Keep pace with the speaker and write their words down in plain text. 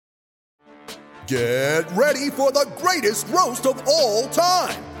Get ready for the greatest roast of all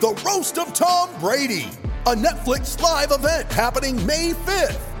time, the Roast of Tom Brady, a Netflix live event happening May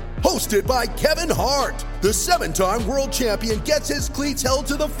 5th. Hosted by Kevin Hart, the 7-time world champion gets his cleats held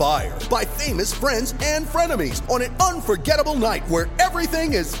to the fire by famous friends and frenemies on an unforgettable night where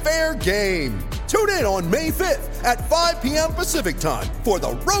everything is fair game. Tune in on May 5th at 5 p.m. Pacific time for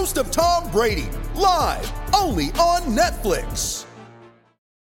the Roast of Tom Brady, live only on Netflix.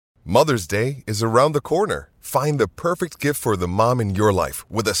 Mother's Day is around the corner. Find the perfect gift for the mom in your life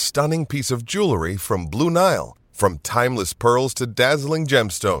with a stunning piece of jewelry from Blue Nile. From timeless pearls to dazzling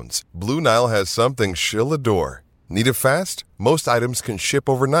gemstones, Blue Nile has something she'll adore. Need it fast? Most items can ship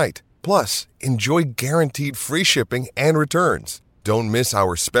overnight. Plus, enjoy guaranteed free shipping and returns. Don't miss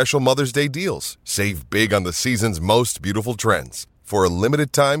our special Mother's Day deals. Save big on the season's most beautiful trends. For a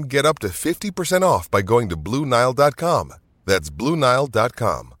limited time, get up to 50% off by going to BlueNile.com. That's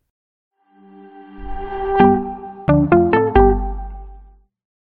BlueNile.com.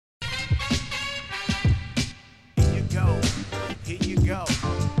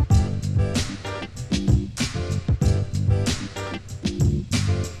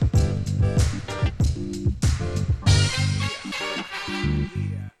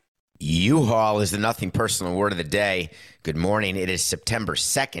 U-Haul is the nothing personal word of the day. Good morning. It is September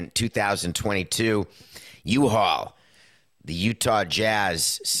 2nd, 2022. U-Haul. The Utah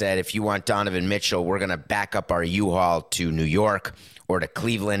Jazz said, if you want Donovan Mitchell, we're going to back up our U-Haul to New York or to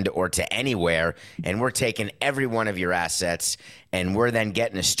Cleveland or to anywhere, and we're taking every one of your assets, and we're then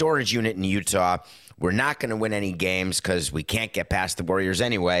getting a storage unit in Utah. We're not going to win any games because we can't get past the Warriors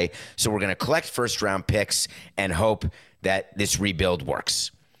anyway, so we're going to collect first-round picks and hope that this rebuild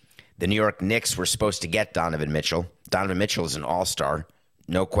works. The New York Knicks were supposed to get Donovan Mitchell. Donovan Mitchell is an all-star.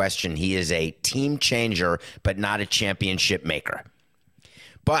 No question. He is a team changer, but not a championship maker.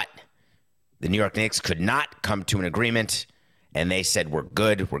 But the New York Knicks could not come to an agreement, and they said, we're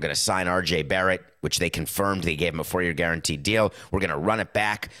good. We're going to sign R.J. Barrett, which they confirmed. They gave him a 4-year guaranteed deal. We're going to run it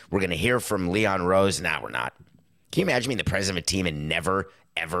back. We're going to hear from Leon Rose. Now we're not. Can you imagine being the president of a team and never,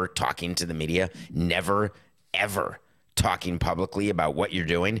 ever talking to the media? Never, ever talking publicly about what you're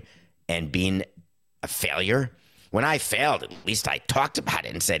doing? And being a failure? When I failed, at least I talked about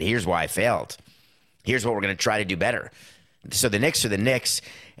it and said, here's why I failed. Here's what we're going to try to do better. So the Knicks are the Knicks.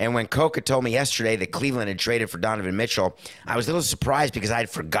 And when Coca told me yesterday that Cleveland had traded for Donovan Mitchell, I was a little surprised because I had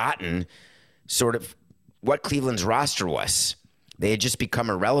forgotten sort of what Cleveland's roster was. They had just become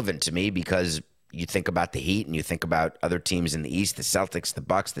irrelevant to me because you think about the Heat and you think about other teams in the East, the Celtics, the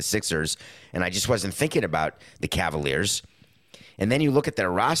Bucks, the Sixers, and I just wasn't thinking about the Cavaliers. And then you look at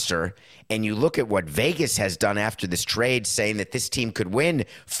their roster and you look at what Vegas has done after this trade, saying that this team could win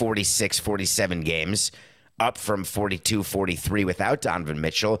 46, 47 games, up from 42, 43 without Donovan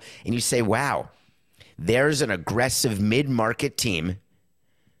Mitchell. And you say, wow, there's an aggressive mid-market team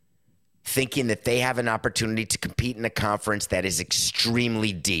thinking that they have an opportunity to compete in a conference that is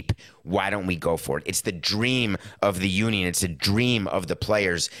extremely deep. Why don't we go for it? It's the dream of the union. It's a dream of the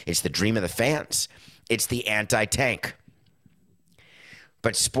players. It's the dream of the fans. It's the anti-tank.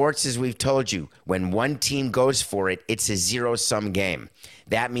 But sports, as we've told you, when one team goes for it, it's a zero-sum game.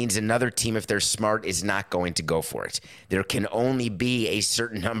 That means another team, if they're smart, is not going to go for it. There can only be a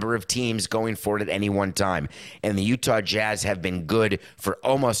certain number of teams going for it at any one time. And the Utah Jazz have been good for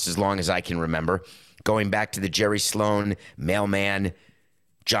almost as long as I can remember, going back to the Jerry Sloan, Mailman,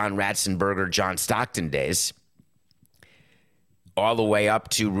 John Ratzenberger, John Stockton days, all the way up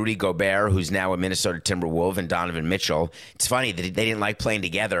to Rudy Gobert, who's now a Minnesota Timberwolf, and Donovan Mitchell. It's funny that they didn't like playing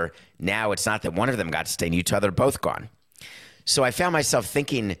together. Now it's not that one of them got to stay in Utah. They're both gone. So I found myself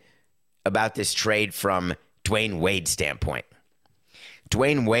thinking about this trade from Dwayne Wade's standpoint.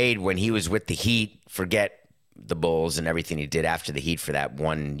 Dwayne Wade, when he was with the Heat, forget the Bulls and everything he did after the Heat for that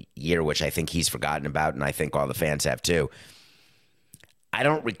 1 year, which I think he's forgotten about, and I think all the fans have too. I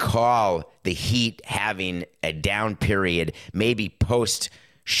don't recall the Heat having a down period, maybe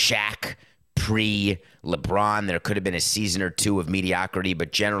post-Shaq, pre-LeBron. There could have been a season or two of mediocrity,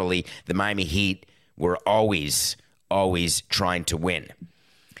 but generally the Miami Heat were always trying to win.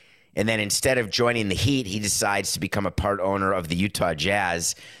 And then instead of joining the Heat, he decides to become a part owner of the Utah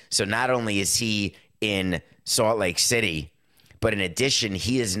Jazz. So not only is he in Salt Lake City, but in addition,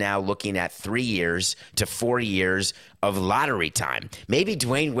 he is now looking at 3 years to 4 years of lottery time. Maybe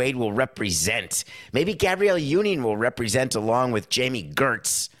Dwayne Wade will represent. Maybe Gabrielle Union will represent along with Jamie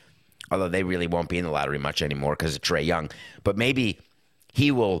Gertz, although they really won't be in the lottery much anymore because of Trae Young. But maybe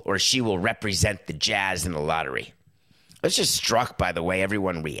he will or she will represent the Jazz in the lottery. I was just struck by the way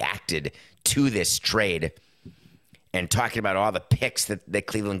everyone reacted to this trade and talking about all the picks that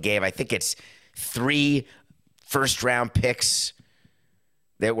Cleveland gave. I think it's 3 first-round picks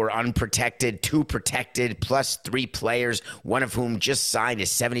that were unprotected, 2 protected, plus 3 players, one of whom just signed a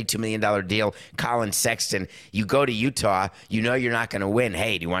 $72 million deal, Colin Sexton. You go to Utah, you know you're not going to win.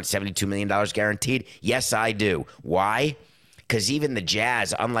 Hey, do you want $72 million guaranteed? Yes, I do. Why? Because even the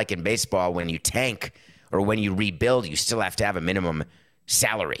Jazz, unlike in baseball, when you tank or when you rebuild, you still have to have a minimum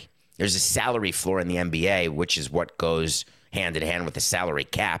salary. There's a salary floor in the NBA, which is what goes hand in hand with the salary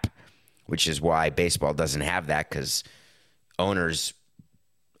cap, which is why baseball doesn't have that, because owners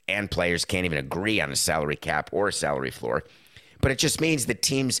and players can't even agree on a salary cap or a salary floor. But it just means that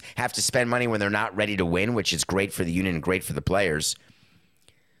teams have to spend money when they're not ready to win, which is great for the union and great for the players.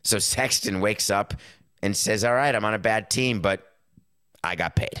 So Sexton wakes up and says, all right, I'm on a bad team, but I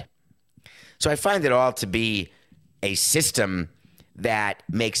got paid. So I find it all to be a system that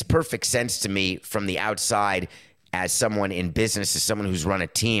makes perfect sense to me from the outside as someone in business, as someone who's run a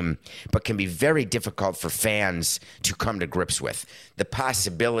team, but can be very difficult for fans to come to grips with. The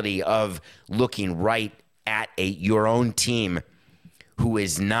possibility of looking right at your own team who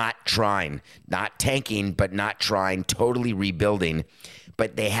is not trying, not tanking, but not trying, totally rebuilding,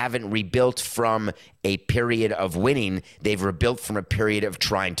 but they haven't rebuilt from a period of winning. They've rebuilt from a period of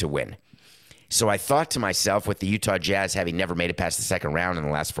trying to win. So I thought to myself, with the Utah Jazz having never made it past the second round in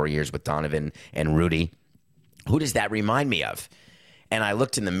the last 4 years with Donovan and Rudy, who does that remind me of? And I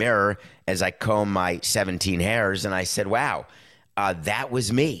looked in the mirror as I combed my 17 hairs, and I said, wow, that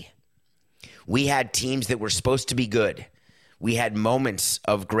was me. We had teams that were supposed to be good. We had moments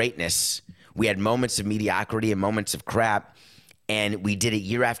of greatness. We had moments of mediocrity and moments of crap, and we did it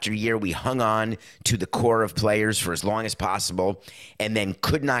year after year. We hung on to the core of players for as long as possible and then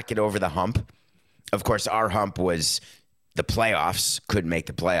could not get over the hump. Of course, our hump was the playoffs, couldn't make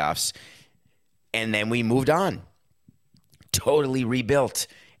the playoffs. And then we moved on, totally rebuilt,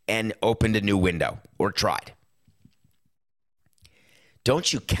 and opened a new window, or tried.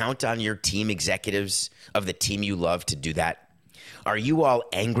 Don't you count on your team executives of the team you love to do that? Are you all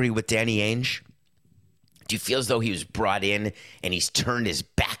angry with Danny Ainge? Do you feel as though he was brought in and he's turned his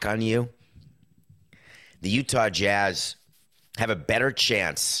back on you? The Utah Jazz have a better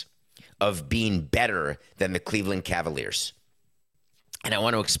chance of being better than the Cleveland Cavaliers. And I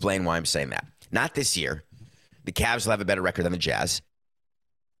want to explain why I'm saying that. Not this year. The Cavs will have a better record than the Jazz.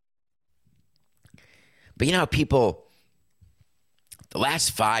 But you know how people, the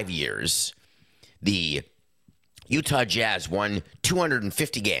last 5 years, the Utah Jazz won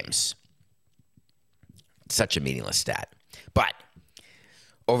 250 games. Such a meaningless stat. But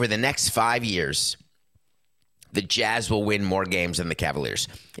over the next 5 years, the Jazz will win more games than the Cavaliers.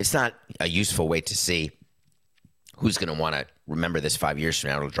 It's not a useful way to see who's going to want to remember this 5 years from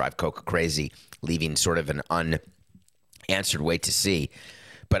now. It'll drive Coca crazy, leaving sort of an unanswered way to see.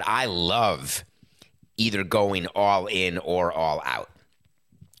 But I love either going all in or all out.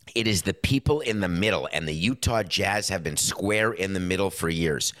 It is the people in the middle, and the Utah Jazz have been square in the middle for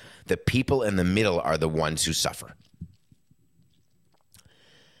years. The people in the middle are the ones who suffer.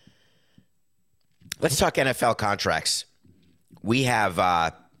 Let's talk NFL contracts. We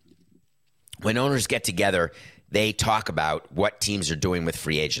have, when owners get together, they talk about what teams are doing with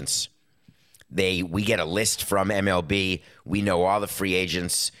free agents. We get a list from MLB. We know all the free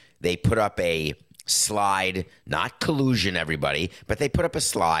agents. They put up a slide, not collusion, everybody, but they put up a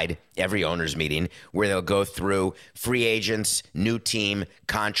slide every owners meeting where they'll go through free agents, new team,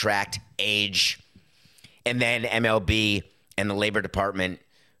 contract, age, and then MLB and the labor department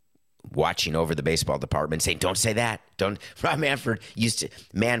watching over the baseball department saying, don't say that. Don't. Rob Manfred used to,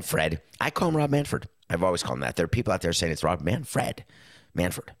 Manfred. I call him Rob Manfred. I've always called him that. There are people out there saying it's Rob Manfred.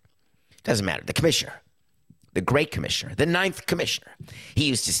 Manfred. Doesn't matter. The commissioner. The great commissioner, the 9th commissioner. He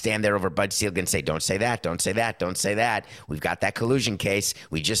used to stand there over Bud Selig and say, don't say that, don't say that, don't say that. We've got that collusion case.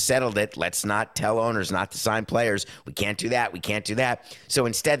 We just settled it. Let's not tell owners not to sign players. We can't do that. We can't do that. So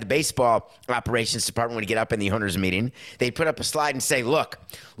instead, the baseball operations department would get up in the owners meeting. They'd put up a slide and say, look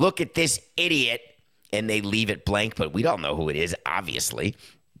at this idiot. And they leave it blank, but we don't know who it is, obviously.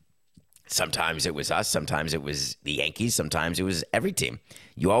 Sometimes it was us. Sometimes it was the Yankees. Sometimes it was every team.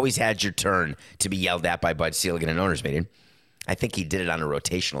 You always had your turn to be yelled at by Bud Selig in an owners meeting. I think he did it on a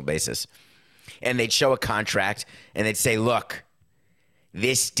rotational basis. And they'd show a contract, and they'd say, look,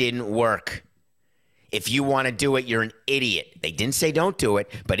 this didn't work. If you want to do it, you're an idiot. They didn't say don't do it,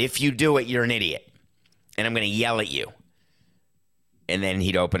 but if you do it, you're an idiot. And I'm going to yell at you. And then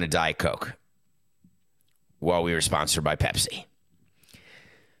he'd open a Diet Coke while we were sponsored by Pepsi.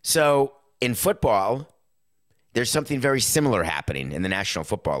 So in football, there's something very similar happening in the National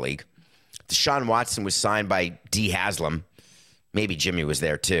Football League. Deshaun Watson was signed by D. Haslam, Maybe Jimmy was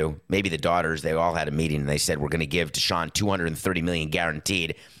there too. Maybe the daughters, they all had a meeting and they said, we're going to give Deshaun $230 million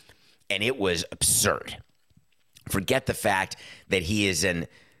guaranteed. And it was absurd. Forget the fact that he is an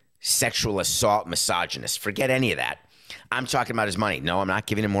sexual assault misogynist. Forget any of that. I'm talking about his money. No, I'm not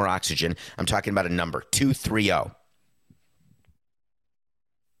giving him more oxygen. I'm talking about a number, 230.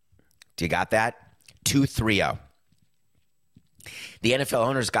 Do you got that? 230. The NFL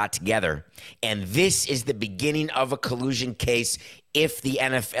owners got together, and this is the beginning of a collusion case if the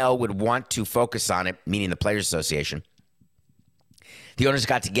NFL would want to focus on it, meaning the Players Association. The owners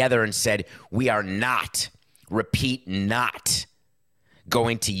got together and said, we are not, repeat, not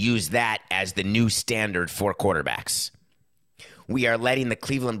going to use that as the new standard for quarterbacks. We are letting the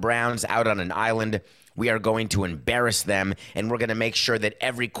Cleveland Browns out on an island. We are going to embarrass them, and we're going to make sure that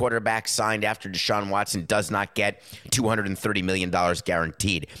every quarterback signed after Deshaun Watson does not get $230 million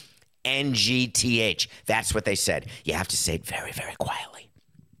guaranteed. NGTH. That's what they said. You have to say it very, very quietly.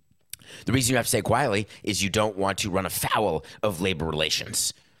 The reason you have to say it quietly is you don't want to run afoul of labor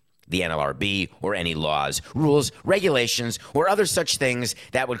relations, the NLRB, or any laws, rules, regulations, or other such things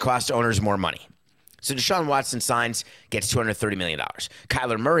that would cost owners more money. So Deshaun Watson signs, gets $230 million.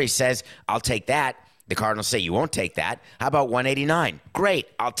 Kyler Murray says, I'll take that. The Cardinals say, you won't take that. How about 189? Great,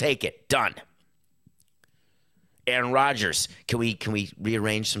 I'll take it. Done. Aaron Rodgers, can we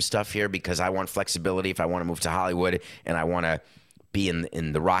rearrange some stuff here? Because I want flexibility if I want to move to Hollywood and I want to be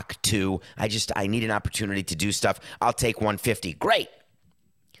in The Rock too. I need an opportunity to do stuff. I'll take 150. Great.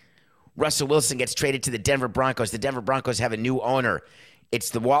 Russell Wilson gets traded to the Denver Broncos. The Denver Broncos have a new owner.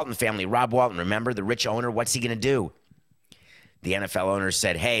 It's the Walton family, Rob Walton. Remember, the rich owner? What's he going to do? The NFL owner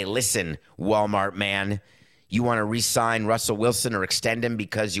said, hey, listen, Walmart man, you want to re-sign Russell Wilson or extend him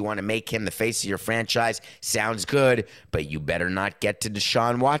because you want to make him the face of your franchise? Sounds good, but you better not get to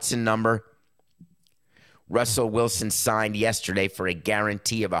Deshaun Watson number. Russell Wilson signed yesterday for a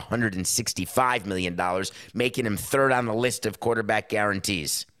guarantee of $165 million, making him third on the list of quarterback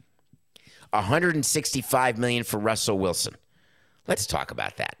guarantees. $165 million for Russell Wilson. Let's talk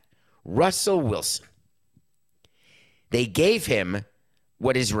about that. Russell Wilson. They gave him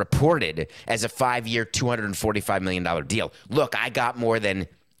what is reported as a 5-year, $245 million deal. Look, I got more than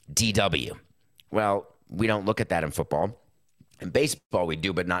DW. Well, we don't look at that in football. In baseball, we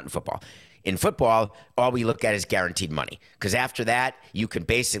do, but not in football. In football, all we look at is guaranteed money. Because after that, you can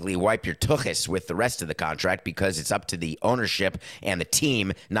basically wipe your tuchus with the rest of the contract because it's up to the ownership and the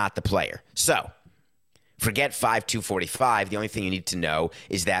team, not the player. So, forget 245. The only thing you need to know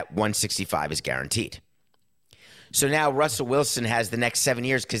is that 165 is guaranteed. So now Russell Wilson has the next 7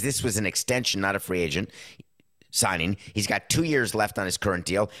 years because this was an extension, not a free agent signing. He's got 2 years left on his current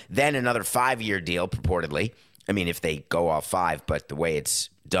deal, then another 5-year deal purportedly. I mean, if they go all 5, but the way it's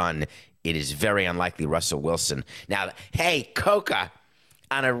done, it is very unlikely Russell Wilson. Now, hey, Coca,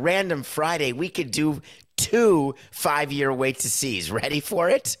 on a random Friday, we could do 2 5-year wait to sees. Ready for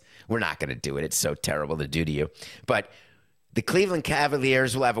it? We're not going to do it. It's so terrible to do to you. But the Cleveland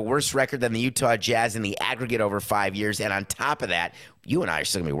Cavaliers will have a worse record than the Utah Jazz in the aggregate over 5 years. And on top of that, you and I are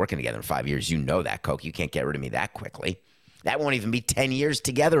still going to be working together in 5 years. You know that, Coke. You can't get rid of me that quickly. That won't even be 10 years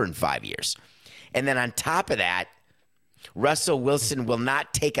together in 5 years. And then on top of that, Russell Wilson will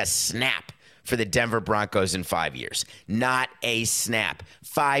not take a snap for the Denver Broncos in 5 years. Not a snap.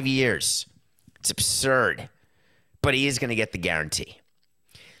 5 years. It's absurd. But he is going to get the guarantee.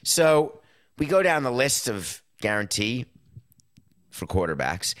 So we go down the list of guarantee for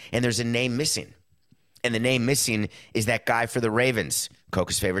quarterbacks, and there's a name missing. And the name missing is that guy for the Ravens,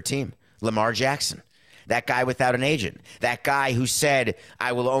 Coca's favorite team, Lamar Jackson. That guy without an agent. That guy who said,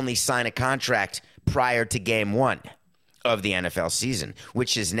 I will only sign a contract prior to game 1 of the NFL season,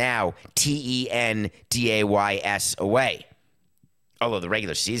 which is now TENDAYS away. Although the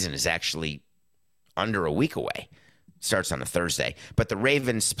regular season is actually under a week away. Starts on a Thursday. But the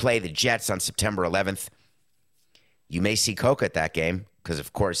Ravens play the Jets on September 11th. You may see Coca at that game because,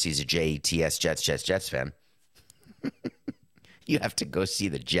 of course, he's a Jets, Jets fan. You have to go see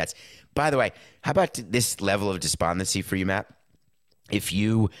the Jets. By the way, how about this level of despondency for you, Matt? If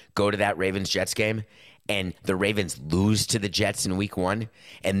you go to that Ravens-Jets game and the Ravens lose to the Jets in week 1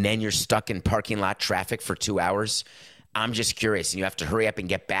 and then you're stuck in parking lot traffic for 2 hours, I'm just curious. And you have to hurry up and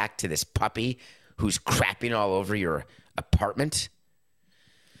get back to this puppy who's crapping all over your apartment.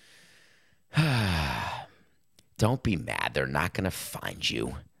 Don't be mad. They're not going to find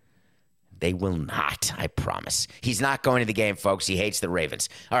you. They will not, I promise. He's not going to the game, folks. He hates the Ravens.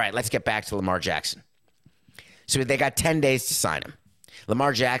 All right, let's get back to Lamar Jackson. So they got 10 days to sign him.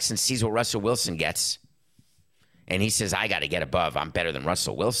 Lamar Jackson sees what Russell Wilson gets, and he says, I got to get above. I'm better than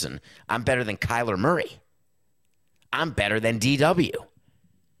Russell Wilson. I'm better than Kyler Murray. I'm better than DW.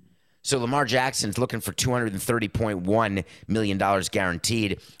 So Lamar Jackson's looking for $230.1 million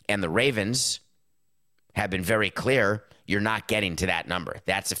guaranteed, and the Ravens have been very clear, you're not getting to that number.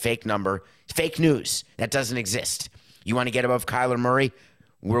 That's a fake number. Fake news. That doesn't exist. You want to get above Kyler Murray?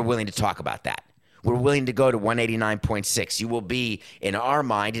 We're willing to talk about that. We're willing to go to 189.6. You will be, in our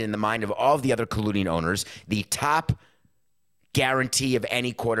mind and in the mind of all of the other colluding owners, the top guarantee of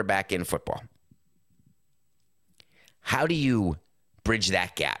any quarterback in football. How do you bridge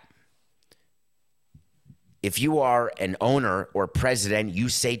that gap? If you are an owner or president, you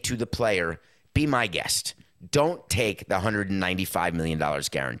say to the player, be my guest. Don't take the $195 million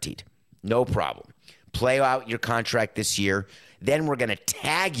guaranteed. No problem. Play out your contract this year. Then we're going to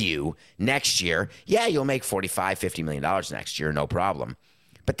tag you next year. Yeah, you'll make $45, $50 million next year, no problem.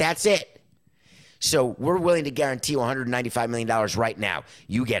 But that's it. So we're willing to guarantee you $195 million right now.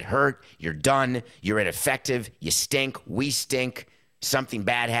 You get hurt, you're done, you're ineffective, you stink, we stink, something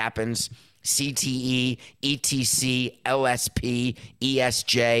bad happens. CTE, ETC, LSP,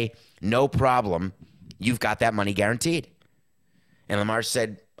 ESJ, no problem. You've got that money guaranteed. And Lamar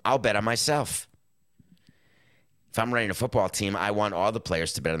said, I'll bet on myself. If I'm running a football team, I want all the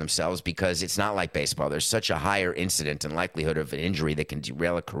players to bet on themselves because it's not like baseball. There's such a higher incident and likelihood of an injury that can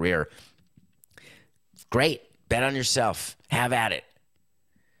derail a career. Great. Bet on yourself. Have at it.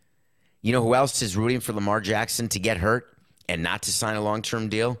 You know who else is rooting for Lamar Jackson to get hurt and not to sign a long-term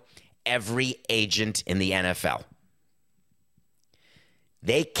deal? Every agent in the NFL.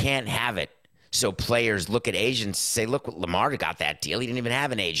 They can't have it. So players look at agents and say, look, Lamar got that deal. He didn't even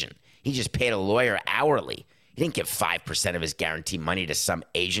have an agent. He just paid a lawyer hourly. He didn't give 5% of his guarantee money to some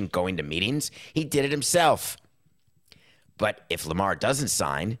agent going to meetings. He did it himself. But if Lamar doesn't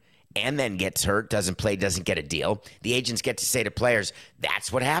sign and then gets hurt, doesn't play, doesn't get a deal, the agents get to say to players,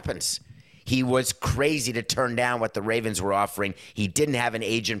 that's what happens. He was crazy to turn down what the Ravens were offering. He didn't have an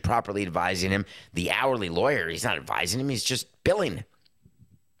agent properly advising him. The hourly lawyer, he's not advising him. He's just billing.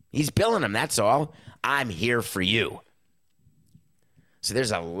 He's billing him, that's all. I'm here for you. So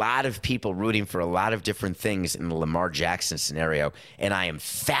there's a lot of people rooting for a lot of different things in the Lamar Jackson scenario, and I am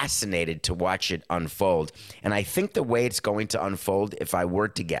fascinated to watch it unfold. And I think the way it's going to unfold, if I were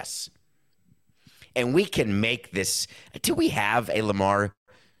to guess, and we can make this, do we have a Lamar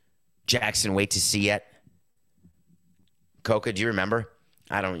Jackson wait to see yet? Coca, do you remember?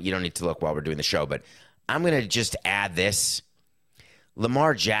 You don't need to look while we're doing the show, but I'm going to just add this.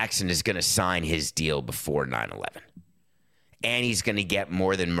 Lamar Jackson is going to sign his deal before 9/11. And he's going to get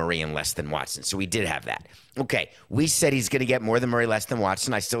more than Murray and less than Watson. So we did have that. Okay, we said he's going to get more than Murray, less than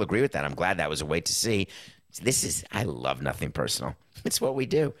Watson. I still agree with that. I'm glad that was a wait to see. I love nothing personal. It's what we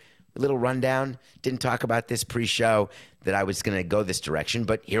do. A little rundown. Didn't talk about this pre-show that I was going to go this direction,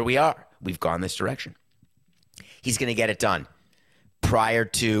 but here we are. We've gone this direction. He's going to get it done. Prior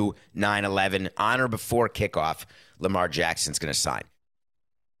to 9/11, on or before kickoff, Lamar Jackson's going to sign.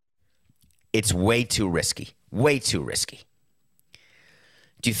 It's way too risky. Way too risky.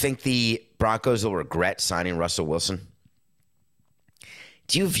 Do you think the Broncos will regret signing Russell Wilson?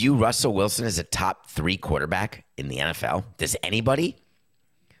 Do you view Russell Wilson as a top 3 quarterback in the NFL? Does anybody?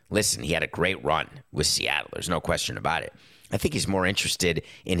 Listen, he had a great run with Seattle. There's no question about it. I think he's more interested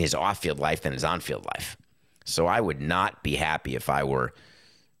in his off-field life than his on-field life. So I would not be happy if I were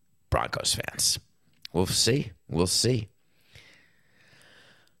Broncos fans. We'll see. We'll see.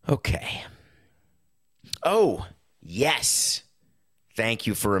 Okay. Oh, yes. Thank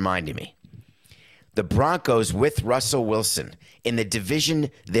you for reminding me. The Broncos with Russell Wilson in the division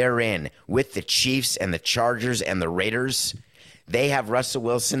they're in with the Chiefs and the Chargers and the Raiders. They have Russell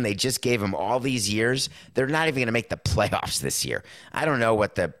Wilson. They just gave him all these years. They're not even going to make the playoffs this year. I don't know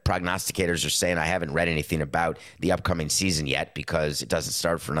what the prognosticators are saying. I haven't read anything about the upcoming season yet because it doesn't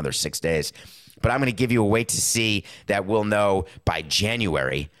start for another 6 days. But I'm going to give you a wait to see that we'll know by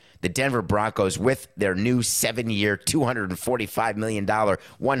January. The Denver Broncos with their new 7-year, $245 million,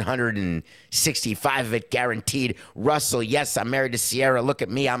 165 of it guaranteed. Russell, yes, I'm married to Sierra. Look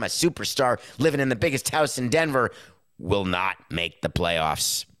at me. I'm a superstar living in the biggest house in Denver. Will not make the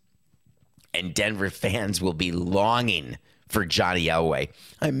playoffs. And Denver fans will be longing for Johnny Elway.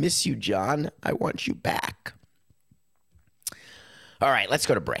 I miss you, John. I want you back. All right, let's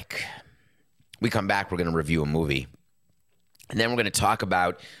go to break. We come back, we're going to review a movie. And then we're going to talk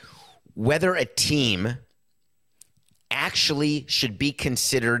about whether a team actually should be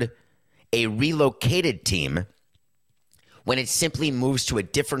considered a relocated team when it simply moves to a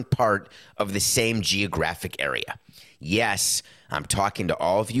different part of the same geographic area. Yes, I'm talking to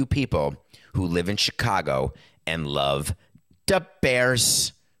all of you people who live in Chicago and love the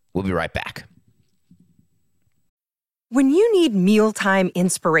Bears. We'll be right back. When you need mealtime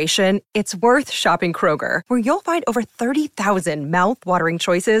inspiration, it's worth shopping Kroger, where you'll find over 30,000 mouth-watering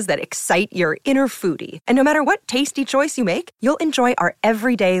choices that excite your inner foodie. And no matter what tasty choice you make, you'll enjoy our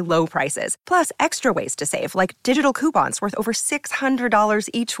everyday low prices, plus extra ways to save, like digital coupons worth over $600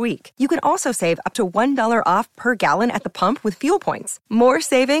 each week. You can also save up to $1 off per gallon at the pump with fuel points. More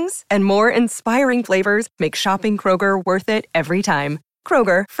savings and more inspiring flavors make shopping Kroger worth it every time.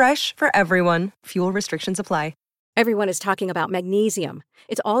 Kroger, fresh for everyone. Fuel restrictions apply. Everyone is talking about magnesium.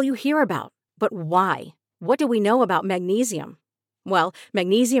 It's all you hear about. But why? What do we know about magnesium? Well,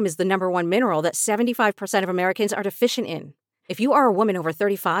 magnesium is the number one mineral that 75% of Americans are deficient in. If you are a woman over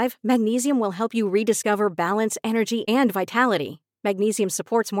 35, magnesium will help you rediscover balance, energy, and vitality. Magnesium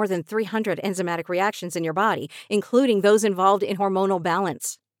supports more than 300 enzymatic reactions in your body, including those involved in hormonal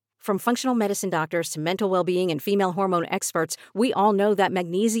balance. From functional medicine doctors to mental well-being and female hormone experts, we all know that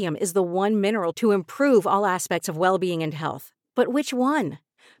magnesium is the one mineral to improve all aspects of well-being and health. But which one?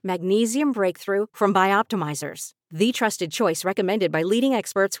 Magnesium Breakthrough from Bioptimizers, the trusted choice recommended by leading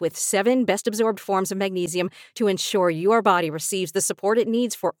experts with 7 best-absorbed forms of magnesium to ensure your body receives the support it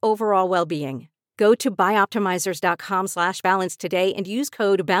needs for overall well-being. Go to bioptimizers.com/balance today and use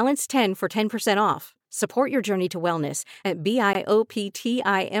code BALANCE10 for 10% off. Support your journey to wellness at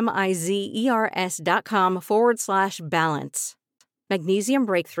bioptimizers.com/balance. Magnesium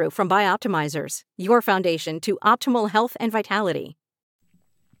Breakthrough from Bioptimizers, your foundation to optimal health and vitality.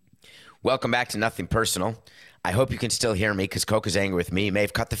 Welcome back to Nothing Personal. I hope you can still hear me because Coca's angry with me. He may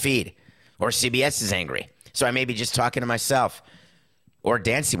have cut the feed. Or CBS is angry. So I may be just talking to myself or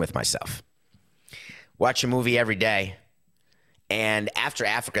dancing with myself. Watch a movie every day. And after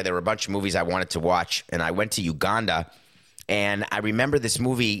Africa, there were a bunch of movies I wanted to watch. And I went to Uganda. And I remember this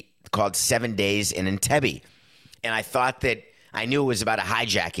movie called 7 Days in Entebbe. And I thought that I knew it was about a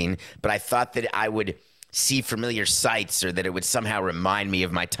hijacking, but I thought that I would see familiar sights or that it would somehow remind me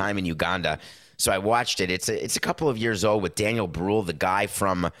of my time in Uganda. So I watched it. It's a couple of years old with Daniel Bruhl, the guy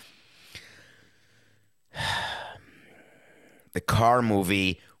from the car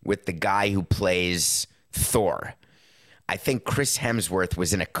movie with the guy who plays Thor. I think Chris Hemsworth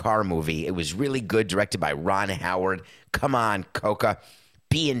was in a car movie. It was really good, directed by Ron Howard. Come on, Coca.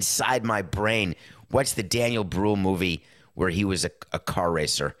 Be inside my brain. What's the Daniel Bruhl movie where he was a car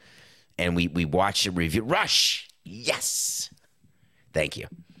racer? And we watched it review. Rush! Yes! Thank you.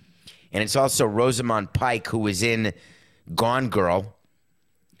 And it's also Rosamund Pike, who was in Gone Girl.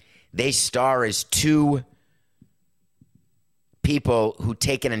 They star as two people who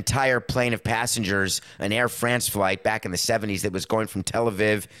take an entire plane of passengers, an Air France flight back in the 70s that was going from Tel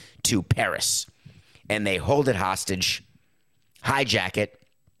Aviv to Paris. And they hold it hostage, hijack it,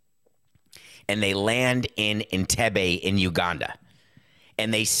 and they land in Entebbe in Uganda.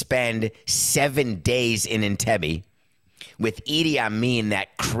 And they spend 7 days in Entebbe with Idi Amin,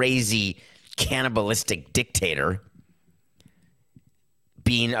 that crazy cannibalistic dictator,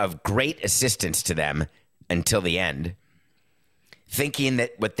 being of great assistance to them until the end, thinking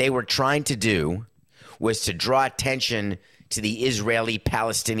that what they were trying to do was to draw attention to the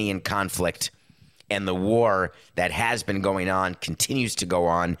Israeli-Palestinian conflict and the war that has been going on, continues to go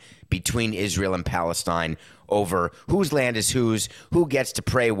on between Israel and Palestine over whose land is whose, who gets to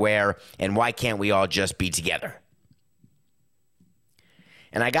pray where, and why can't we all just be together?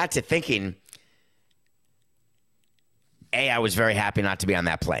 And I got to thinking, I was very happy not to be on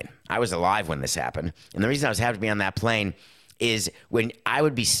that plane. I was alive when this happened. And the reason I was happy to be on that plane is when I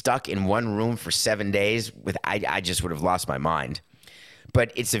would be stuck in one room for 7 days, I just would have lost my mind.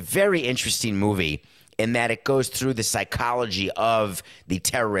 But it's a very interesting movie in that it goes through the psychology of the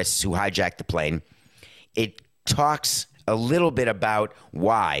terrorists who hijacked the plane. It talks a little bit about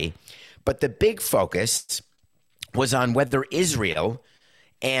why, but the big focus was on whether Israel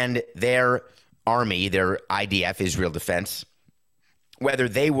and their army, their IDF, Israel Defense, whether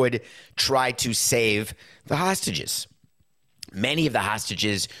they would try to save the hostages. Many of the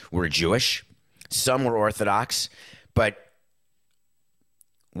hostages were Jewish. Some were Orthodox. But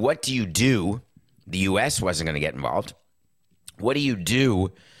what do you do? The U.S. wasn't going to get involved. What do you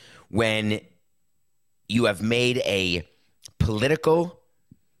do when you have made a political,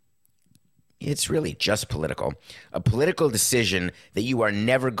 it's really just political, a political decision that you are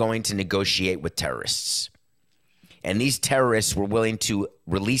never going to negotiate with terrorists? And these terrorists were willing to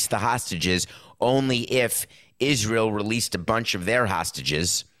release the hostages only if Israel released a bunch of their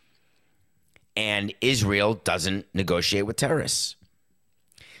hostages, and Israel doesn't negotiate with terrorists.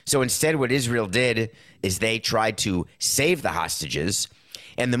 So instead, what Israel did is they tried to save the hostages,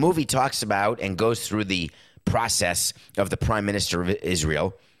 and the movie talks about and goes through the process of the Prime Minister of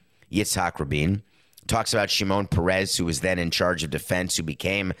Israel, Yitzhak Rabin, talks about Shimon Peres, who was then in charge of defense, who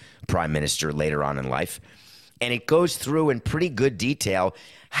became prime minister later on in life. And it goes through in pretty good detail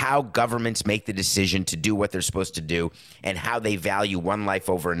how governments make the decision to do what they're supposed to do and how they value one life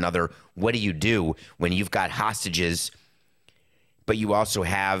over another. What do you do when you've got hostages, but you also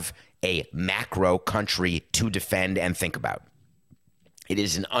have a macro country to defend and think about? It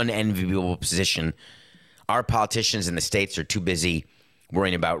is an unenviable position. Our politicians in the States are too busy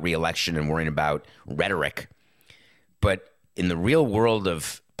worrying about re-election and worrying about rhetoric. But in the real world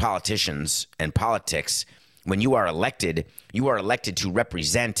of politicians and politics, when you are elected to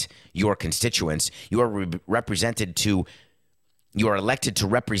represent your constituents. You are elected to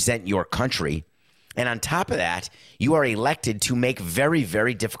represent your country. And on top of that, you are elected to make very,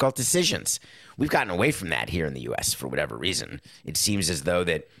 very difficult decisions. We've gotten away from that here in the U.S. for whatever reason. It seems as though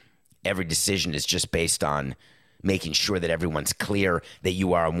that every decision is just based on making sure that everyone's clear that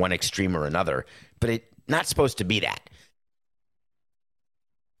you are on one extreme or another. But it's not supposed to be that.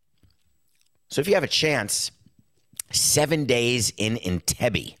 So if you have a chance, 7 Days in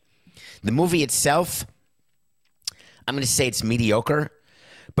Entebbe. The movie itself, I'm going to say it's mediocre,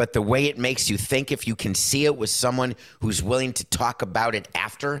 but the way it makes you think, if you can see it with someone who's willing to talk about it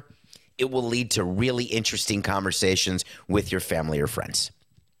after, it will lead to really interesting conversations with your family or friends.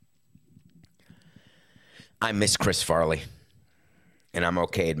 I miss Chris Farley, and I'm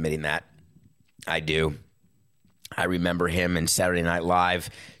okay admitting that. I do. I remember him in Saturday Night Live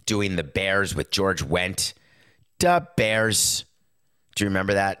doing the Bears with George Wendt. The Bears. Do you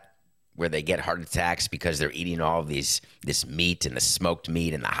remember that? Where they get heart attacks because they're eating all of this meat and the smoked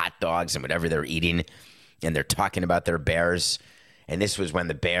meat and the hot dogs and whatever they're eating, and they're talking about their Bears. And this was when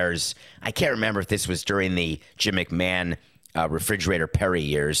the Bears, I can't remember if this was during the Jim McMahon Refrigerator Perry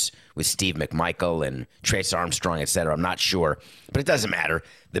years with Steve McMichael and Trace Armstrong, et cetera. I'm not sure, but it doesn't matter.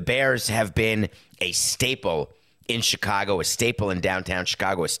 The Bears have been a staple in Chicago, a staple in downtown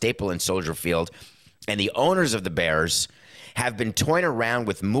Chicago, a staple in Soldier Field. And the owners of the Bears have been toying around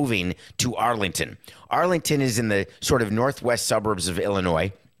with moving to Arlington. Arlington is in the sort of northwest suburbs of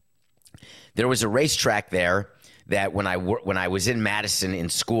Illinois. There was a racetrack there that when I was in Madison in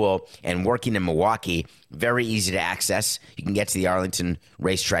school and working in Milwaukee, very easy to access. You can get to the Arlington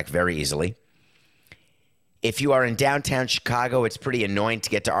racetrack very easily. If you are in downtown Chicago, it's pretty annoying to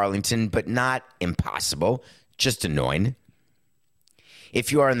get to Arlington, but not impossible, just annoying.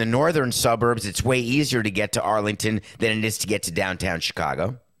 If you are in the northern suburbs, it's way easier to get to Arlington than it is to get to downtown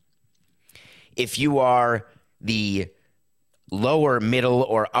Chicago. If you are the lower middle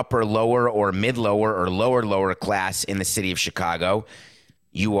or upper lower or mid lower or lower class in the city of Chicago,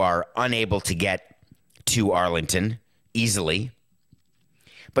 you are unable to get to Arlington easily.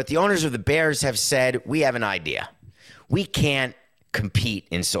 But the owners of the Bears have said, we have an idea. We can't compete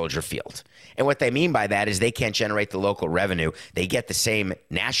in Soldier Field. And what they mean by that is they can't generate the local revenue. They get the same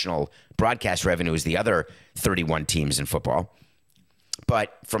national broadcast revenue as the other 31 teams in football.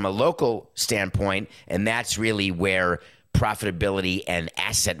 But from a local standpoint, and that's really where profitability and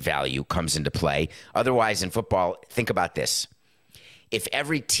asset value comes into play. Otherwise, in football, think about this. If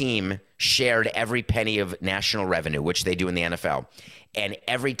every team shared every penny of national revenue, which they do in the NFL, and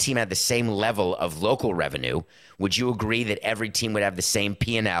every team had the same level of local revenue, would you agree that every team would have the same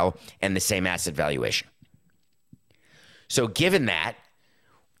P&L and the same asset valuation? So given that,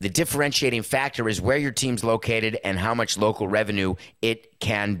 the differentiating factor is where your team's located and how much local revenue it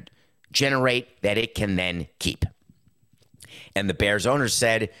can generate that it can then keep. And the Bears owners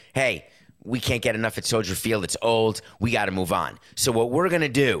said, hey, we can't get enough at Soldier Field. It's old. We got to move on. So what we're going to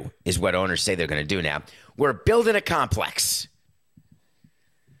do is what owners say they're going to do now. We're building a complex.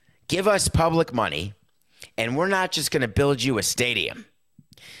 Give us public money, and we're not just going to build you a stadium,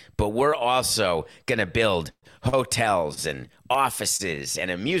 but we're also going to build hotels and offices and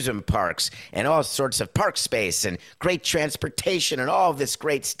amusement parks and all sorts of park space and great transportation and all of this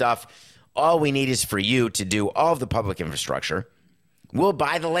great stuff. All we need is for you to do all of the public infrastructure. We'll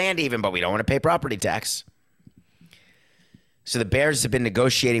buy the land even, but we don't want to pay property tax. So the Bears have been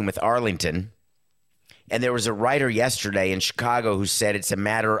negotiating with Arlington. And there was a writer yesterday in Chicago who said it's a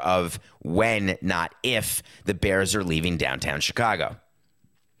matter of when, not if, the Bears are leaving downtown Chicago.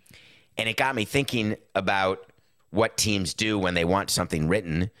 And it got me thinking about what teams do when they want something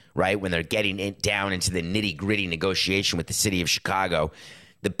written, right? When they're getting it down into the nitty-gritty negotiation with the city of Chicago.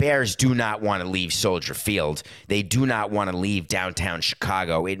 The Bears do not want to leave Soldier Field. They do not want to leave downtown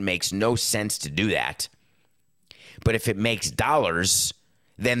Chicago. It makes no sense to do that. But if it makes dollars,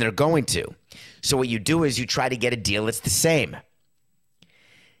 then they're going to. So what you do is you try to get a deal that's the same.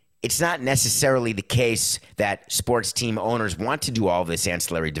 It's not necessarily the case that sports team owners want to do all this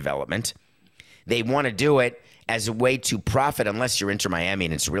ancillary development. They want to do it as a way to profit, unless you're Inter Miami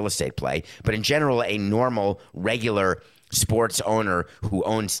and it's a real estate play. But in general, a normal, regular sports owner who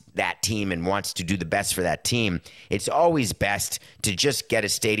owns that team and wants to do the best for that team, it's always best to just get a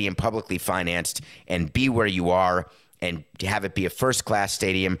stadium publicly financed and be where you are and have it be a first-class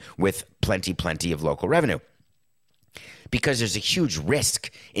stadium with plenty of local revenue. Because there's a huge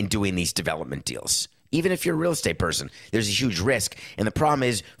risk in doing these development deals. Even if you're a real estate person, there's a huge risk. And the problem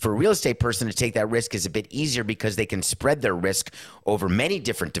is, for a real estate person to take that risk is a bit easier because they can spread their risk over many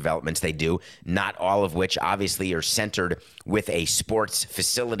different developments they do, not all of which obviously are centered with a sports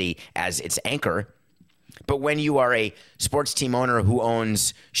facility as its anchor. But when you are a sports team owner who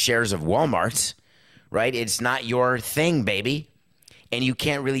owns shares of Walmart, right, it's not your thing, baby. And you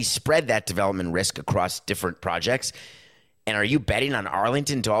can't really spread that development risk across different projects. And are you betting on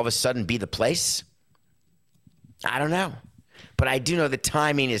Arlington to all of a sudden be the place? I don't know. But I do know the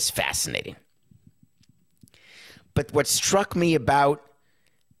timing is fascinating. But what struck me about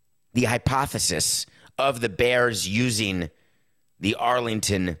the hypothesis of the Bears using the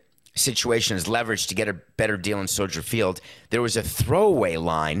Arlington situation as leverage to get a better deal in Soldier Field, there was a throwaway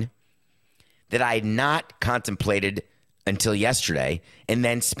line that I had not contemplated until yesterday and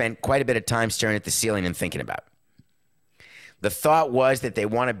then spent quite a bit of time staring at the ceiling and thinking about. The thought was that they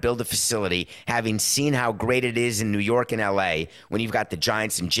want to build a facility, having seen how great it is in New York and LA when you've got the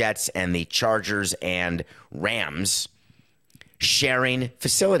Giants and Jets and the Chargers and Rams sharing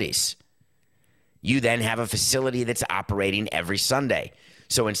facilities. You then have a facility that's operating every Sunday.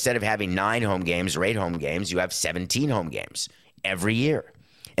 So instead of having 9 home games or 8 home games, you have 17 home games every year.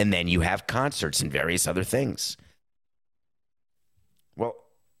 And then you have concerts and various other things. Well,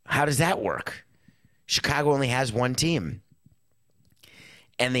 how does that work? Chicago only has one team.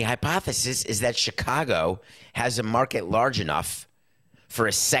 And the hypothesis is that Chicago has a market large enough for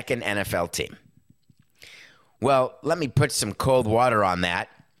a second NFL team. Well, let me put some cold water on that,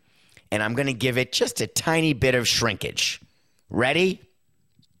 and I'm going to give it just a tiny bit of shrinkage. Ready?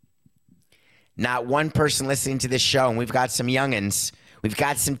 Not one person listening to this show, and we've got some youngins. We've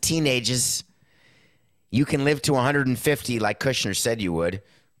got some teenagers. You can live to 150 like Kushner said you would.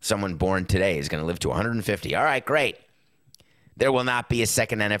 Someone born today is going to live to 150. All right, great. There will not be a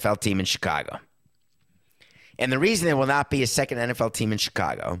second NFL team in Chicago. And the reason there will not be a second NFL team in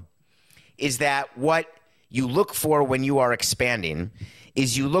Chicago is that what you look for when you are expanding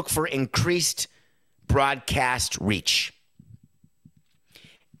is you look for increased broadcast reach.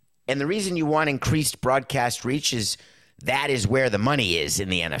 And the reason you want increased broadcast reach is that is where the money is in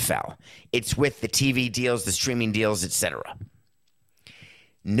the NFL. It's with the TV deals, the streaming deals, etc.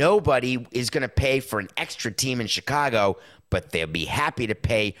 Nobody is going to pay for an extra team in Chicago, but they'll be happy to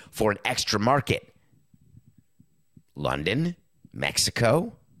pay for an extra market. London,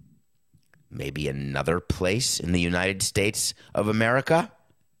 Mexico, maybe another place in the United States of America.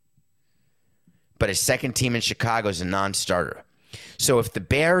 But a second team in Chicago is a non-starter. So if the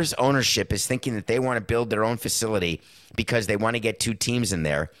Bears ownership is thinking that they want to build their own facility because they want to get 2 teams in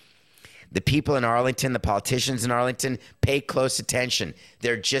there, the people in Arlington, the politicians in Arlington, pay close attention.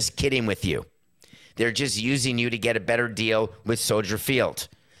 They're just kidding with you. They're just using you to get a better deal with Soldier Field.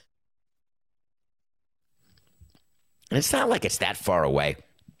 And it's not like it's that far away.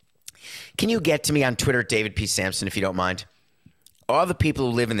 Can you get to me on Twitter, David P. Sampson, if you don't mind? All the people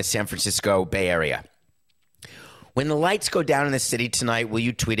who live in the San Francisco Bay Area. When the lights go down in the city tonight, will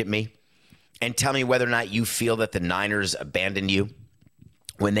you tweet at me and tell me whether or not you feel that the Niners abandoned you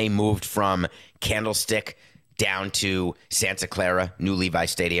when they moved from Candlestick down to Santa Clara, New Levi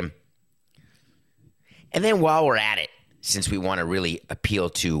Stadium? And then while we're at it, since we want to really appeal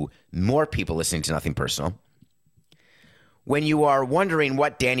to more people listening to Nothing Personal, when you are wondering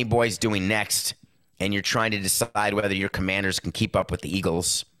what Danny Boy's doing next and you're trying to decide whether your Commanders can keep up with the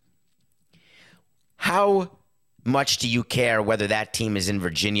Eagles, how much do you care whether that team is in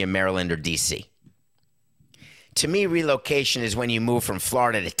Virginia, Maryland, or D.C.? To me, relocation is when you move from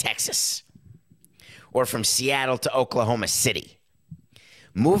Florida to Texas or from Seattle to Oklahoma City.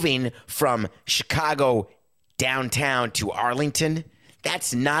 Moving from Chicago downtown to Arlington,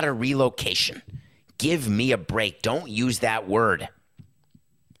 that's not a relocation. Give me a break. Don't use that word.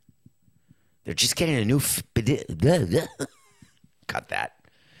 They're just getting a new... Cut that.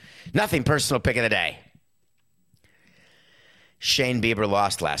 Nothing personal pick of the day. Shane Bieber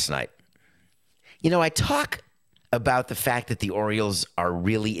lost last night. You know, I talk about the fact that the Orioles are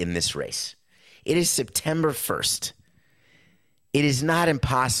really in this race. It is September 1st. It is not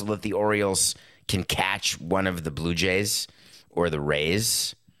impossible that the Orioles can catch one of the Blue Jays or the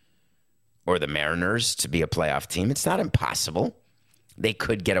Rays or the Mariners to be a playoff team. It's not impossible. They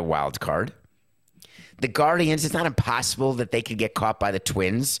could get a wild card. The Guardians, it's not impossible that they could get caught by the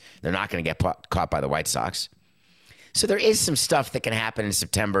Twins. They're not going to get caught by the White Sox. So there is some stuff that can happen in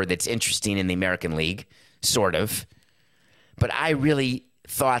September that's interesting in the American League, sort of. But I really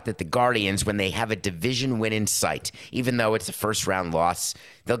thought that the Guardians, when they have a division win in sight, even though it's a first-round loss,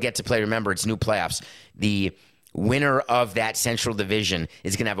 they'll get to play. Remember, it's new playoffs. The winner of that Central Division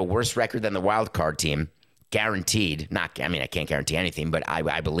is going to have a worse record than the wild card team, guaranteed. I can't guarantee anything, but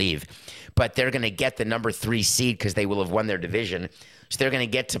I believe. But they're going to get the number 3 seed because they will have won their division. So they're going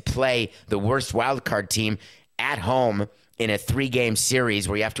to get to play the worst wild card team at home in a 3-game series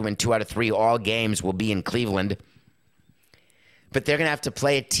where you have to win 2 out of 3. All games will be in Cleveland. But they're going to have to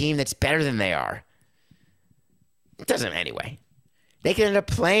play a team that's better than they are. It doesn't anyway. They could end up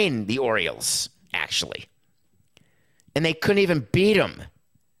playing the Orioles, actually. And they couldn't even beat them.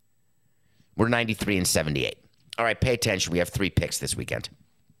 We're 93-78. All right, pay attention. We have 3 picks this weekend.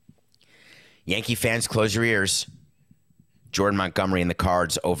 Yankee fans, close your ears. Jordan Montgomery and the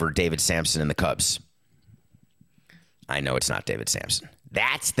Cards over David Samson and the Cubs. I know it's not David Samson.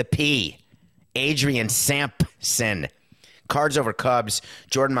 That's the P. Adrian Sampson. Cards over Cubs.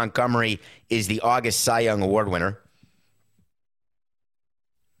 Jordan Montgomery is the August Cy Young Award winner.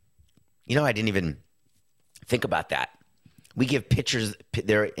 You know, I didn't even think about that. We give pitchers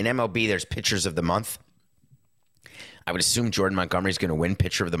there in MLB. There's pitchers of the month. I would assume Jordan Montgomery is going to win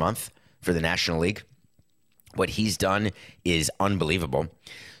pitcher of the month for the National League. What he's done is unbelievable.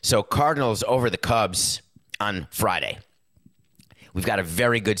 So Cardinals over the Cubs on Friday. We've got a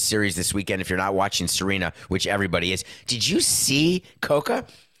very good series this weekend if you're not watching Serena, which everybody is. Did you see Coca?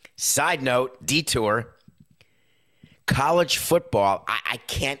 Side note, detour. College football, I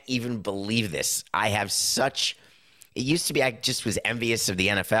can't even believe this. I have such... It used to be I just was envious of the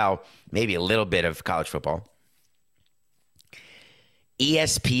NFL, maybe a little bit of college football.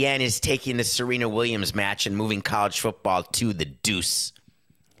 ESPN is taking the Serena Williams match and moving college football to the deuce.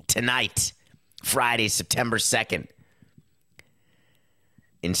 Tonight, Friday, September 2nd.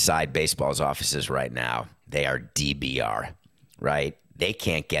 Inside baseball's offices right now, they are DBR, right? They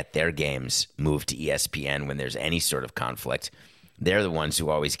can't get their games moved to ESPN when there's any sort of conflict. They're the ones who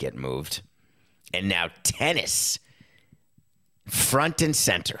always get moved. And now tennis, front and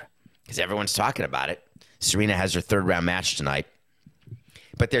center, because everyone's talking about it. Serena has her 3rd-round match tonight.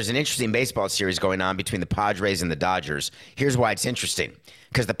 But there's an interesting baseball series going on between the Padres and the Dodgers. Here's why it's interesting,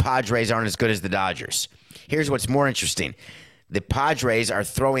 because the Padres aren't as good as the Dodgers. Here's what's more interesting. The Padres are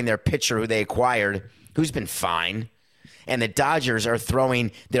throwing their pitcher who they acquired, who's been fine, and the Dodgers are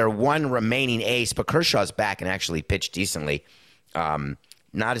throwing their one remaining ace, but Kershaw's back and actually pitched decently.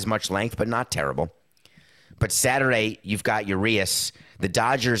 Not as much length, but not terrible. But Saturday, you've got Urias. The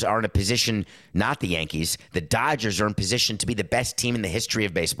Dodgers are in a position, not the Yankees, the Dodgers are in position to be the best team in the history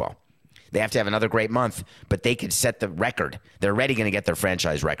of baseball. They have to have another great month, but they could set the record. They're already going to get their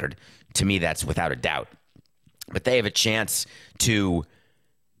franchise record. To me, that's without a doubt. But they have a chance to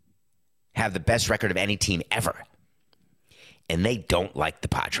have the best record of any team ever. And they don't like the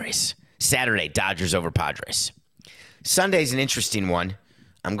Padres. Saturday, Dodgers over Padres. Sunday's an interesting one.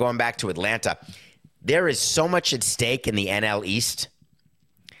 I'm going back to Atlanta. There is so much at stake in the NL East.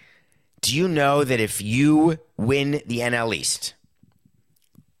 Do you know that if you win the NL East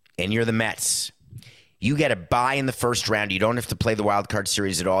and you're the Mets, you get a bye in the first round. You don't have to play the wild card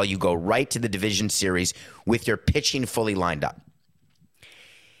series at all. You go right to the division series with your pitching fully lined up.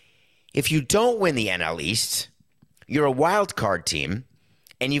 If you don't win the NL East, you're a wild card team,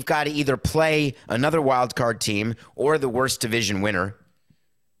 and you've got to either play another wild card team or the worst division winner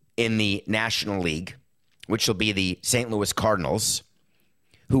in the National League, which will be the St. Louis Cardinals,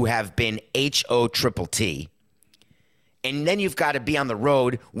 who have been HOTTT. And then you've got to be on the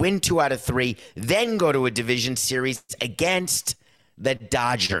road, win 2 out of 3, then go to a division series against the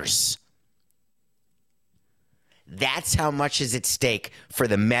Dodgers. That's how much is at stake for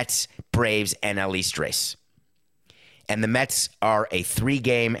the Mets-Braves NL East race. And the Mets are have a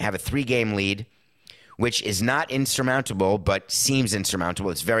 3-game lead, which is not insurmountable, but seems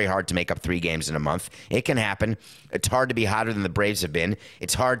insurmountable. It's very hard to make up 3 games in a month. It can happen. It's hard to be hotter than the Braves have been.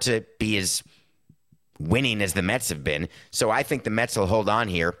 It's hard to be as winning as the Mets have been. So I think the Mets will hold on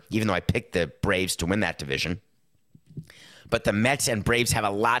here, even though I picked the Braves to win that division. But the Mets and Braves have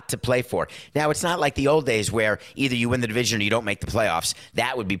a lot to play for. Now, it's not like the old days where either you win the division or you don't make the playoffs.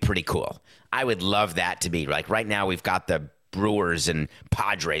 That would be pretty cool. I would love that to be. Like right now, we've got the Brewers and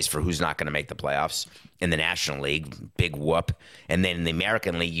Padres for who's not going to make the playoffs in the National League. Big whoop. And then in the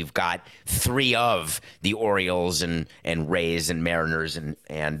American League, you've got 3 of the Orioles and Rays and Mariners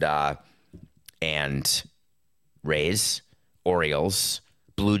and Rays, Orioles,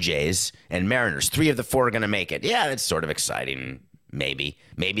 Blue Jays, and Mariners. 3 of the 4 are going to make it. Yeah, that's sort of exciting. Maybe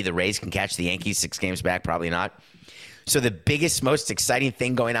the Rays can catch the Yankees 6 games back. Probably not. So the biggest, most exciting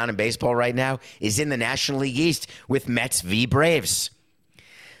thing going on in baseball right now is in the National League East with Mets v. Braves.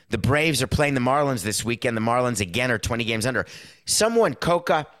 The Braves are playing the Marlins this weekend. The Marlins, again, are 20 games under. Someone,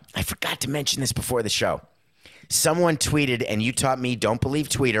 Coca, I forgot to mention this before the show. Someone tweeted, and you taught me, don't believe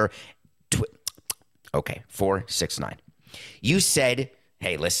Twitter. Okay, 469. You said,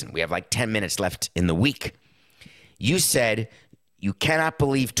 hey, listen, we have like 10 minutes left in the week. You said, you cannot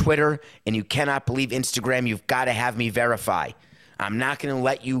believe Twitter and you cannot believe Instagram. You've got to have me verify. I'm not going to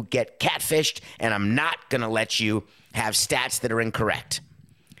let you get catfished, and I'm not going to let you have stats that are incorrect.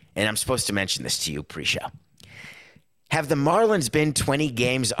 And I'm supposed to mention this to you pre-show. Have the Marlins been 20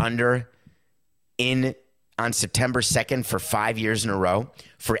 games under on September 2nd for 5 years in a row?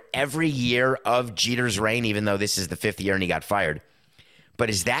 For every year of Jeter's reign, even though this is the 5th year and he got fired. But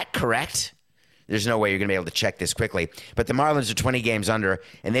is that correct? There's no way you're going to be able to check this quickly. But the Marlins are 20 games under,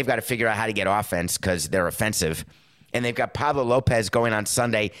 and they've got to figure out how to get offense because they're offensive. And they've got Pablo Lopez going on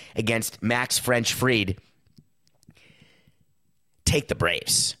Sunday against Max French-Fried. Take the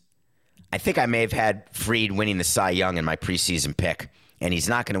Braves. I think I may have had Fried winning the Cy Young in my preseason pick. And he's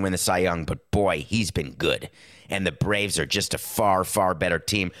not going to win the Cy Young, but boy, he's been good. And the Braves are just a far, far better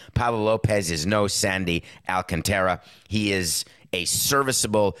team. Pablo Lopez is no Sandy Alcantara. He is a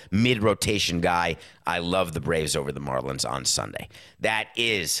serviceable mid-rotation guy. I love the Braves over the Marlins on Sunday. That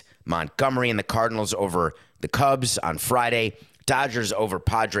is Montgomery and the Cardinals over the Cubs on Friday. Dodgers over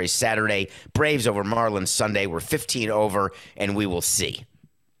Padres Saturday. Braves over Marlins Sunday. We're 15 over, and we will see.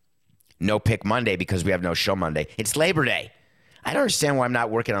 No pick Monday because we have no show Monday. It's Labor Day. I don't understand why I'm not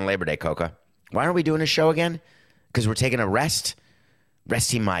working on Labor Day, Coca. Why aren't we doing a show again? Because we're taking a rest?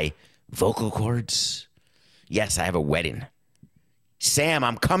 Resting my vocal cords? Yes, I have a wedding. Sam,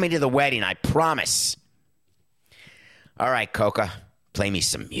 I'm coming to the wedding, I promise. All right, Coca, play me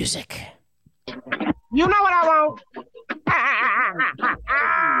some music. You know what I want?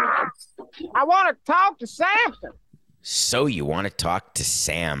 I want to talk to Samson. So you want to talk to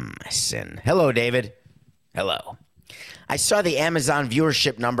Samson. Hello, David. Hello. I saw the Amazon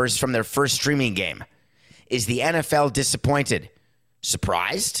viewership numbers from their first streaming game. Is the NFL disappointed?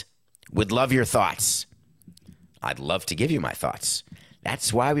 Surprised? Would love your thoughts. I'd love to give you my thoughts.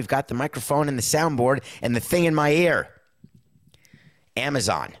 That's why we've got the microphone and the soundboard and the thing in my ear.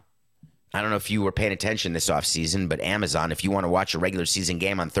 Amazon. I don't know if you were paying attention this offseason, but Amazon, if you want to watch a regular season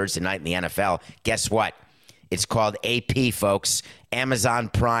game on Thursday night in the NFL, guess what? It's called AP, folks. Amazon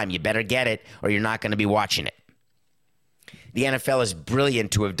Prime. You better get it or you're not going to be watching it. The NFL is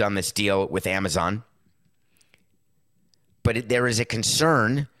brilliant to have done this deal with Amazon. But there is a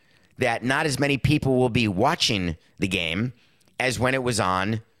concern that not as many people will be watching the game as when it was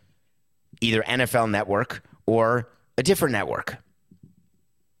on either NFL Network or a different network.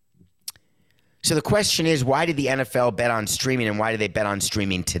 So the question is, why did the NFL bet on streaming, and why do they bet on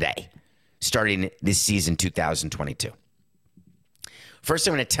streaming today, starting this season 2022? First,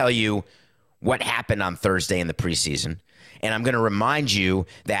 I'm going to tell you what happened on Thursday in the preseason. And I'm going to remind you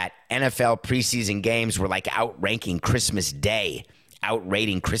that NFL preseason games were like outrating Christmas Day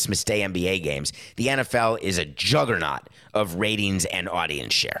NBA games. The NFL is a juggernaut of ratings and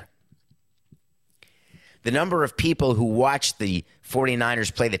audience share. The number of people who watched the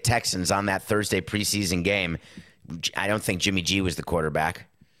 49ers play the Texans on that Thursday preseason game, I don't think Jimmy G was the quarterback,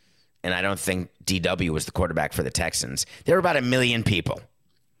 and I don't think DW was the quarterback for the Texans. There were about 1 million people.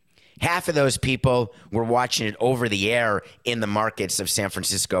 Half of those people were watching it over the air in the markets of San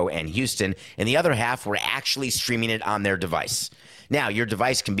Francisco and Houston, and the other half were actually streaming it on their device. Now, your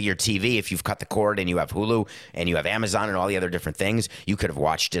device can be your TV. If you've cut the cord and you have Hulu and you have Amazon and all the other different things, you could have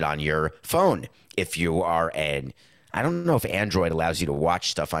watched it on your phone. If you are I don't know if Android allows you to watch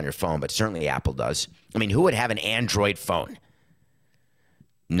stuff on your phone, but certainly Apple does. I mean, who would have an Android phone?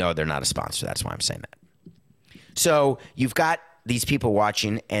 No, they're not a sponsor. That's why I'm saying that. So you've got these people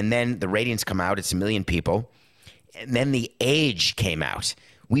watching, and then the ratings come out. It's 1 million people. And then the age came out.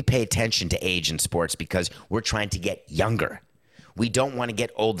 We pay attention to age in sports because we're trying to get younger. We don't want to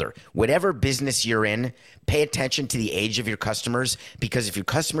get older. Whatever business you're in, pay attention to the age of your customers, because if your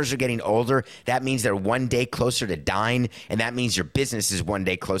customers are getting older, that means they're one day closer to dying, and that means your business is one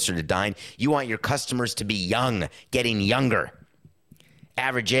day closer to dying. You want your customers to be young, getting younger.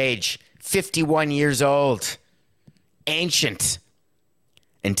 Average age, 51 years old. Ancient.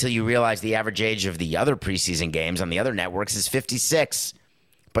 Until you realize the average age of the other preseason games on the other networks is 56.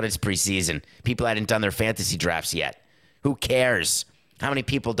 But it's preseason. People hadn't done their fantasy drafts yet. Who cares? How many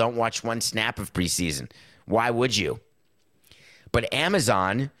people don't watch one snap of preseason? Why would you? But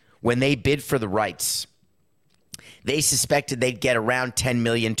Amazon, when they bid for the rights, they suspected they'd get around 10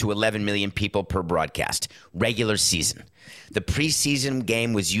 million to 11 million people per broadcast, regular season. The preseason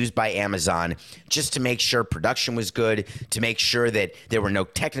game was used by Amazon just to make sure production was good, to make sure that there were no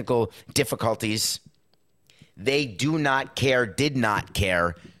technical difficulties. They do not care, did not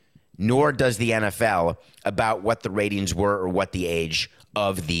care, nor does the NFL, about what the ratings were or what the age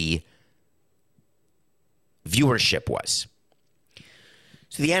of the viewership was.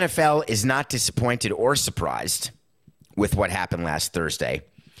 So the NFL is not disappointed or surprised with what happened last Thursday.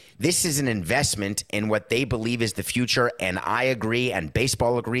 This is an investment in what they believe is the future, and I agree, and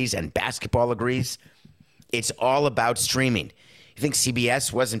baseball agrees, and basketball agrees. It's all about streaming. You think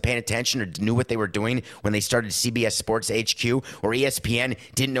CBS wasn't paying attention or knew what they were doing when they started CBS Sports HQ, or ESPN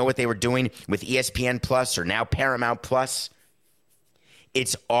didn't know what they were doing with ESPN Plus or now Paramount Plus?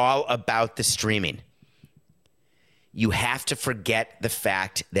 It's all about the streaming. You have to forget the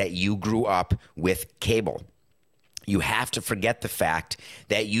fact that you grew up with cable. You have to forget the fact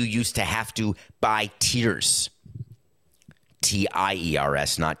that you used to have to buy tiers.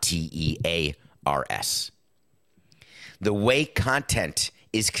 Tiers, not Tears. The way content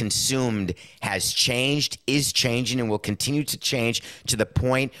is consumed has changed, is changing, and will continue to change to the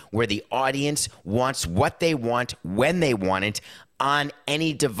point where the audience wants what they want, when they want it, on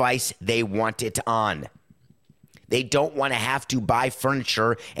any device they want it on. They don't want to have to buy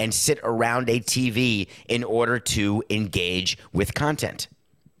furniture and sit around a TV in order to engage with content.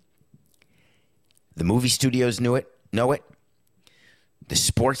 The movie studios know it. The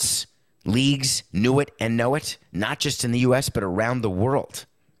sports leagues knew it and know it, not just in the U.S., but around the world.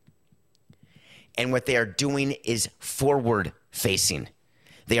 And what they are doing is forward-facing.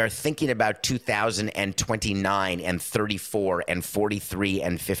 They are thinking about 2029 and 34 and 43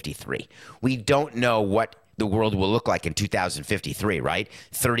 and 53. We don't know what the world will look like in 2053, right?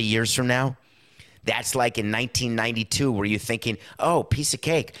 30 years from now? That's like in 1992 where you're thinking, oh, piece of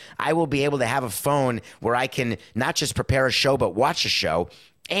cake. I will be able to have a phone where I can not just prepare a show, but watch a show.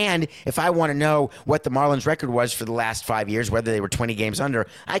 And if I want to know what the Marlins record was for the last 5 years, whether they were 20 games under,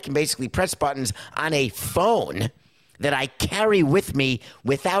 I can basically press buttons on a phone that I carry with me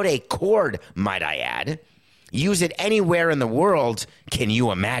without a cord, might I add. Use it anywhere in the world, can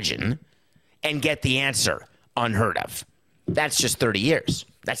you imagine? And get the answer. Unheard of. That's just 30 years.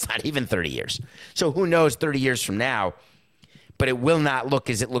 That's not even 30 years. So who knows 30 years from now, but it will not look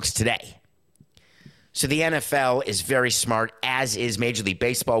as it looks today. So the NFL is very smart, as is Major League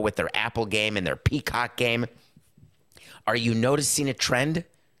Baseball with their Apple game and their Peacock game. Are you noticing a trend?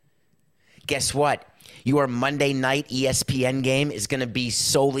 Guess what? Your Monday night ESPN game is going to be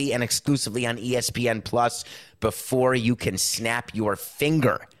solely and exclusively on ESPN Plus before you can snap your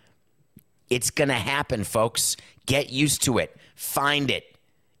finger. It's going to happen, folks. Get used to it. Find it.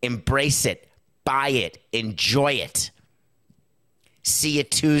 Embrace it. Buy it. Enjoy it. See you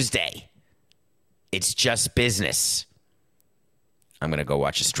Tuesday. It's just business. I'm going to go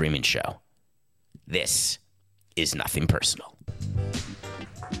watch a streaming show. This is nothing personal.